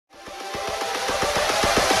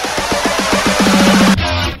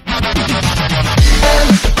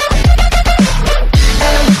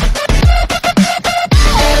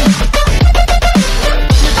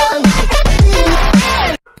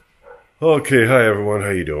Okay, hi everyone, how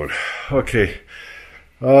you doing? Okay,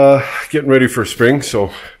 getting ready for spring,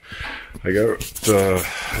 so I took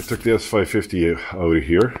the S550 out of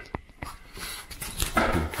here,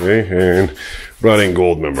 okay, and brought in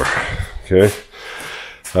Goldmember, okay.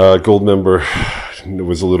 Goldmember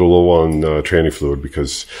was a little low on tranny fluid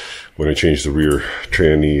because when I changed the rear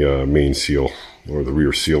tranny main seal, or the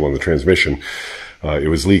rear seal on the transmission, it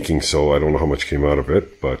was leaking, so I don't know how much came out of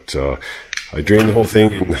it, but I drained the whole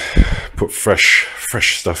thing and put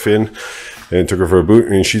fresh stuff in and took her for a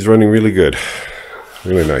boot, and she's running really good.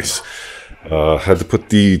 Really nice. Had to put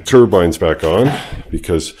the turbines back on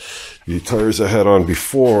because the tires I had on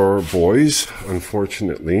before, boys,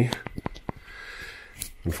 unfortunately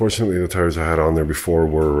the tires I had on there before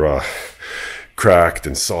were cracked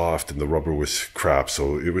and soft, and the rubber was crap,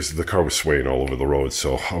 so the car was swaying all over the road.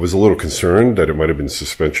 So I was a little concerned that it might have been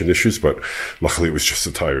suspension issues, but luckily it was just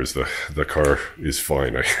the tires. The car is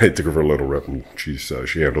fine. I took her for a little rip, and she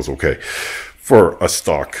handles okay for a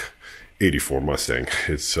stock 84 Mustang.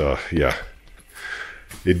 It's yeah,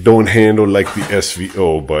 it don't handle like the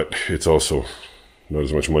SVO, but it's also not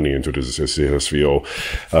as much money into it as the SVO.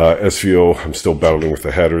 SVO, I'm still battling with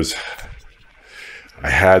the headers. I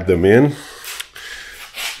had them in,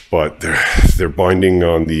 but they're binding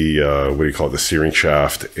on the the steering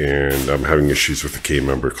shaft, and I'm having issues with the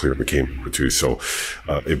K-member, clearing the K-member too. So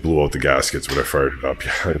it blew out the gaskets when I fired it up.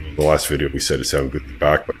 Yeah, in the last video we said it sounded good in the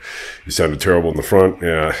back, but it sounded terrible in the front.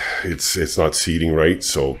 Yeah, it's not seating right,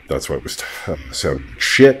 so that's why it was sounding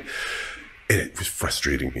shit. And it was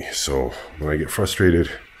frustrating me. So when I get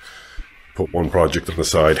frustrated, put one project on the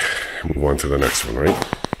side, move on to the next one, right?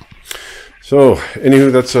 So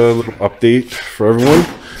anywho, that's a little update for everyone.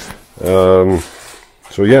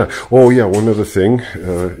 So yeah, oh yeah, one other thing,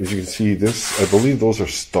 as you can see, I believe those are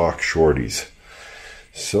stock shorties.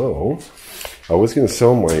 So I was going to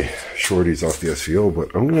sell my shorties off the SVO,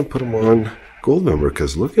 but I'm going to put them on Goldmember,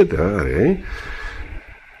 because look at that, eh?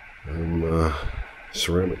 I'm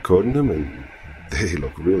ceramic coating them, and they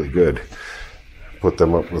look really good. Put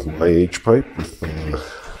them up with my H-pipe with the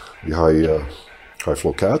high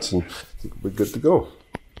flow cats, and we're good to go.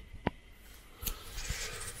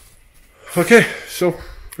 Okay, so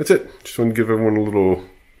that's it. Just want to give everyone a little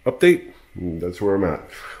update, and that's where I'm at.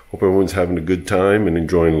 Hope everyone's having a good time and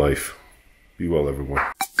enjoying life. Be well, everyone.